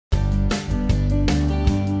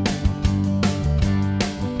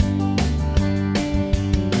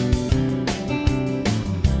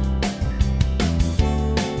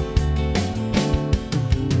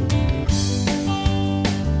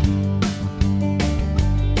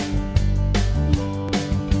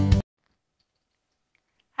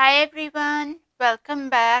Hi everyone, welcome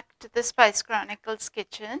back to the Spice Chronicles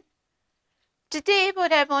kitchen. Today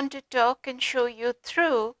what I want to talk and show you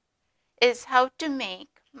through is how to make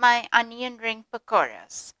my onion ring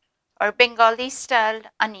pakoras or Bengali styled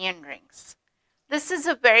onion rings. This is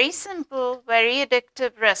a very simple, very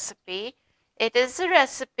addictive recipe. It is a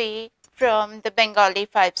recipe from the Bengali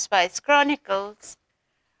 5 Spice Chronicles.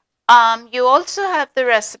 You also have the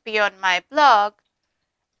recipe on my blog.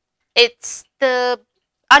 The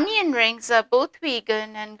onion rings are both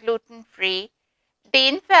vegan and gluten-free. They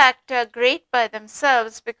in fact are great by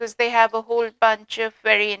themselves because they have a whole bunch of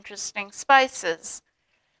very interesting spices.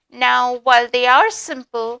 Now, while they are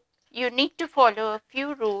simple, you need to follow a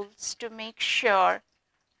few rules to make sure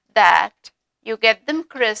that you get them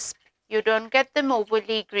crisp, you don't get them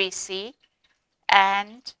overly greasy,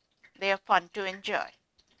 and they are fun to enjoy.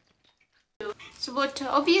 So what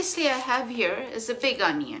obviously I have here is a big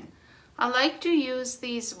onion. I like to use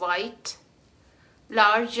these white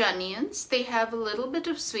large onions. They have a little bit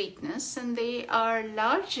of sweetness and they are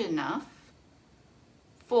large enough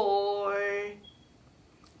for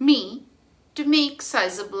me to make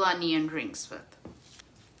sizable onion rings with.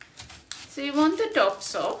 So you want the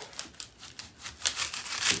tops off.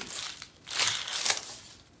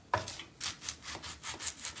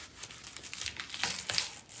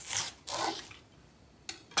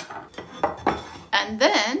 And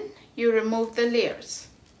then you remove the layers.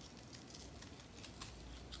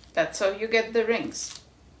 That's how you get the rings.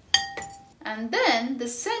 And then the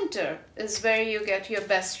center is where you get your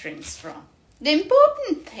best rings from. The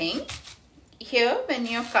important thing here when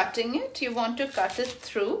you're cutting it, you want to cut it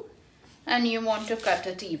through and you want to cut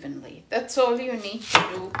it evenly. That's all you need to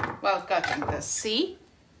do while cutting this. See?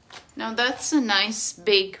 Now that's a nice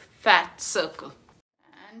big fat circle.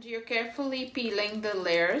 And you're carefully peeling the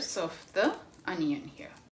layers of the onion here.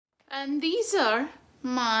 And these are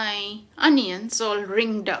my onions all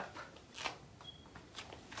ringed up.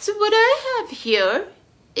 So what I have here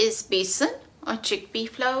is besan or chickpea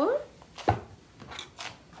flour.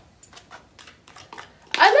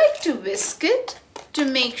 I like to whisk it to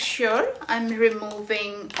make sure I'm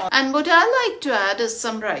removing all. And what I like to add is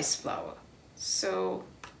some rice flour. So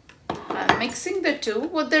I'm mixing the two.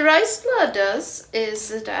 What the rice flour does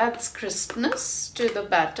is it adds crispness to the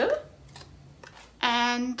batter.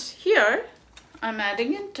 And here I'm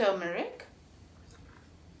adding in turmeric.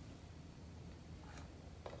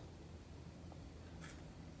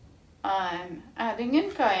 I'm adding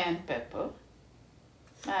in cayenne pepper.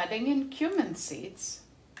 Adding in cumin seeds.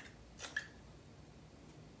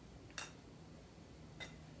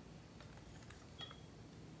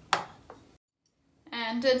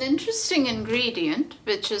 And an interesting ingredient,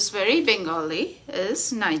 which is very Bengali,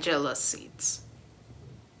 is nigella seeds.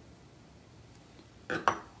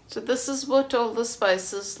 So this is what all the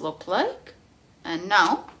spices look like. And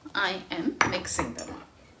now I am mixing them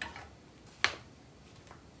up.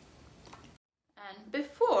 And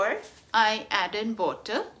before I add in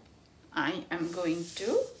water, I am going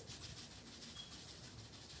to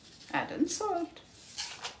add in salt.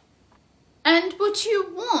 And what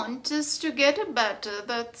you want is to get a batter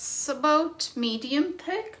that's about medium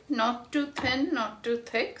thick, not too thin, not too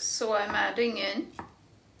thick. So I'm adding in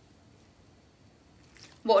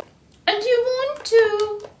water. And you want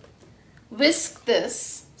to whisk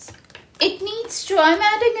this. It needs to, I'm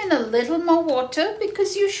adding in a little more water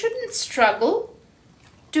because you shouldn't struggle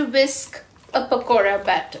to whisk a pakora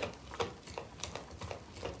batter.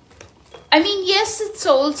 I mean, yes, it's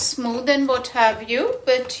all smooth and what have you,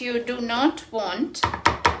 but you do not want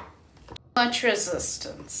much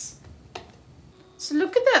resistance. So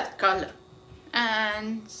look at that color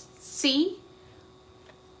and see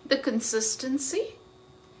the consistency.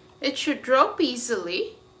 It should drop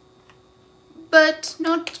easily, but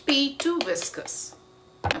not be too viscous.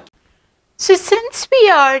 So since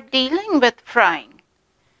we are dealing with frying,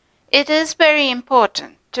 it is very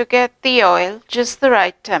important to get the oil just the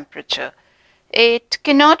right temperature. It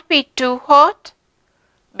cannot be too hot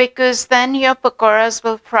because then your pakoras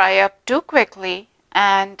will fry up too quickly,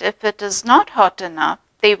 and if it is not hot enough,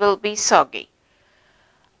 they will be soggy.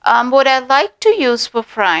 What I like to use for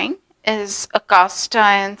frying is a cast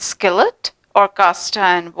iron skillet or cast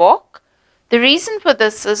iron wok. The reason for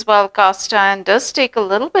this is while cast iron does take a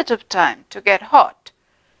little bit of time to get hot,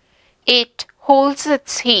 it holds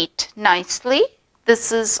its heat nicely.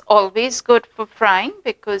 This is always good for frying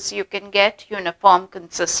because you can get uniform,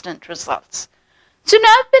 consistent results. So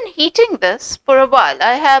now I've been heating this for a while.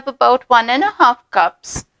 I have about 1.5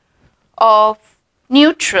 cups of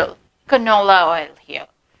neutral canola oil here.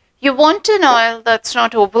 You want an oil that's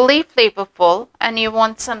not overly flavorful and you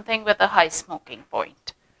want something with a high smoking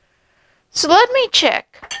point. So let me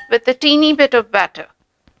check with a teeny bit of batter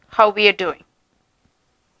how we are doing.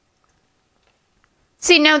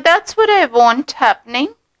 See, now that's what I want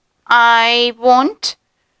happening. I want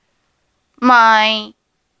my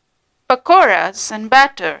pakoras and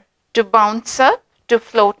batter to bounce up, to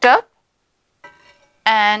float up,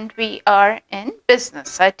 and we are in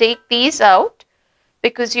business. I take these out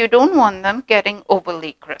because you don't want them getting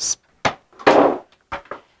overly crisp.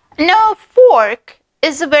 Now, a fork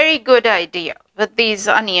is a very good idea with these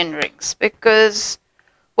onion rings because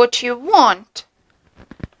what you want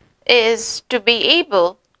is to be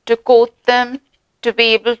able to coat them, to be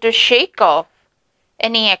able to shake off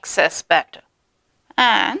any excess batter.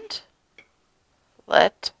 And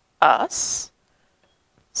let us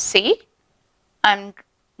see, I'm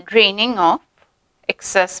draining off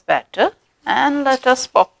excess batter, and let us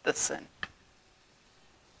pop this in.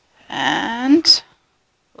 And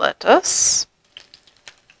let us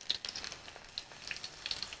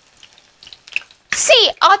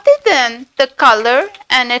see, other than the color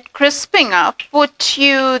and it crisping up, what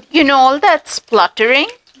you know, all that spluttering,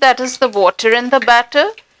 that is the water in the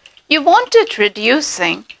batter, you want it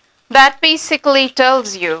reducing. That basically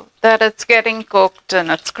tells you that it's getting cooked and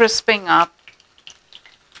it's crisping up.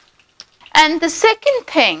 And the second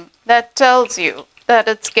thing that tells you that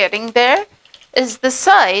it's getting there is the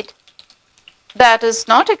side that is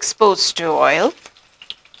not exposed to oil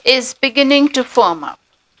is beginning to firm up.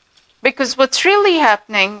 Because what's really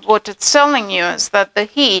happening, what it's telling you is that the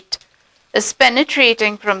heat is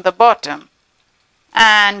penetrating from the bottom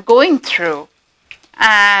and going through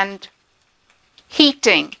and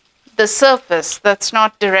heating the surface that's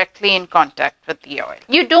not directly in contact with the oil.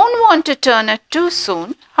 You don't want to turn it too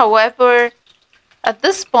soon. However, at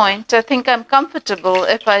this point, I think I'm comfortable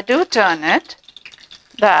if I do turn it,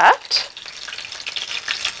 that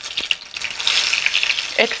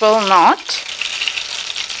it will not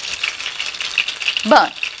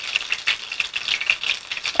burn.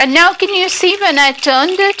 And now can you see when I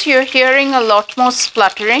turned it, you're hearing a lot more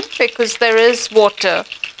spluttering because there is water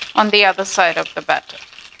on the other side of the batter.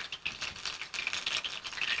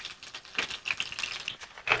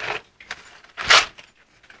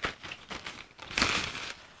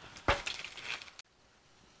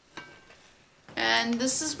 And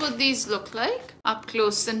this is what these look like up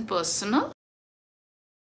close and personal.